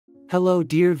Hello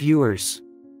dear viewers.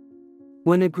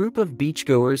 When a group of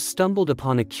beachgoers stumbled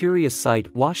upon a curious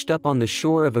sight washed up on the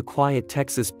shore of a quiet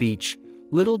Texas beach,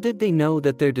 little did they know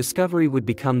that their discovery would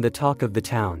become the talk of the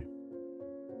town.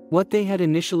 What they had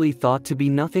initially thought to be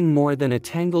nothing more than a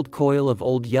tangled coil of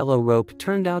old yellow rope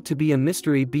turned out to be a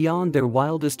mystery beyond their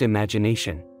wildest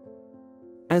imagination.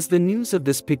 As the news of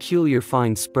this peculiar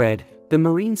find spread, the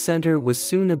Marine Center was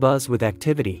soon abuzz with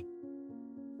activity.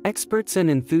 Experts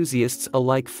and enthusiasts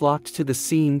alike flocked to the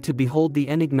scene to behold the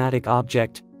enigmatic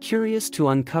object, curious to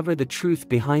uncover the truth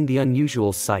behind the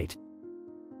unusual sight.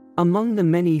 Among the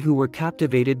many who were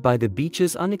captivated by the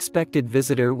beach's unexpected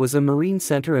visitor was a Marine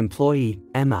Center employee,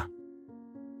 Emma.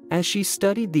 As she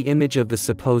studied the image of the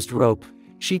supposed rope,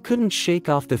 she couldn't shake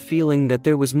off the feeling that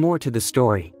there was more to the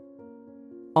story.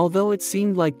 Although it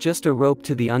seemed like just a rope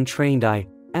to the untrained eye,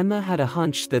 Emma had a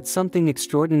hunch that something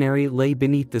extraordinary lay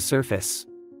beneath the surface.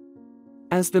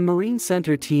 As the Marine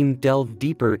Center team delved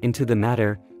deeper into the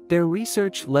matter, their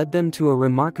research led them to a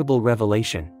remarkable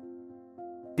revelation.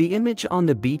 The image on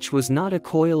the beach was not a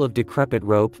coil of decrepit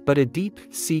rope but a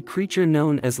deep-sea creature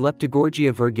known as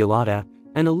Leptogorgia virgulata,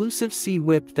 an elusive sea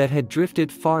whip that had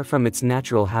drifted far from its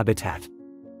natural habitat.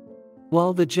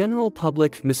 While the general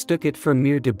public mistook it for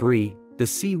mere debris, the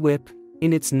sea whip,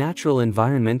 in its natural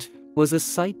environment, was a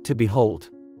sight to behold.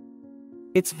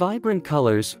 Its vibrant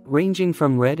colors, ranging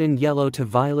from red and yellow to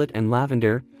violet and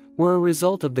lavender, were a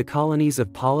result of the colonies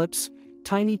of polyps,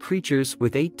 tiny creatures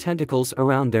with 8 tentacles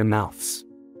around their mouths.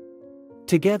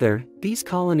 Together, these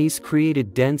colonies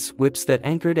created dense whips that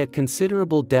anchored at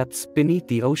considerable depths beneath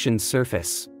the ocean's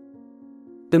surface.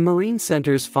 The Marine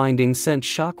Center's findings sent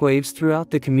shockwaves throughout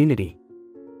the community.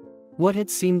 What had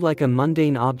seemed like a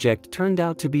mundane object turned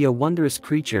out to be a wondrous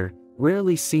creature,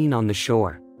 rarely seen on the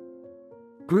shore.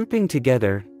 Grouping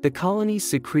together, the colonies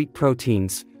secrete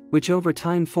proteins, which over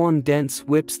time form dense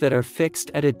whips that are fixed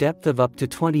at a depth of up to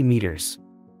 20 meters.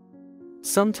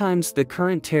 Sometimes the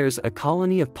current tears a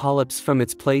colony of polyps from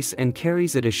its place and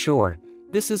carries it ashore.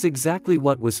 This is exactly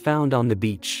what was found on the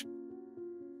beach.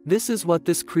 This is what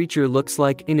this creature looks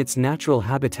like in its natural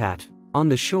habitat. On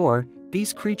the shore,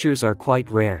 these creatures are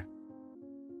quite rare.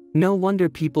 No wonder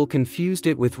people confused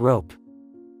it with rope.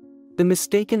 The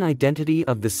mistaken identity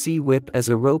of the sea whip as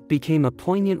a rope became a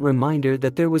poignant reminder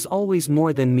that there was always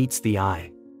more than meets the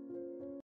eye.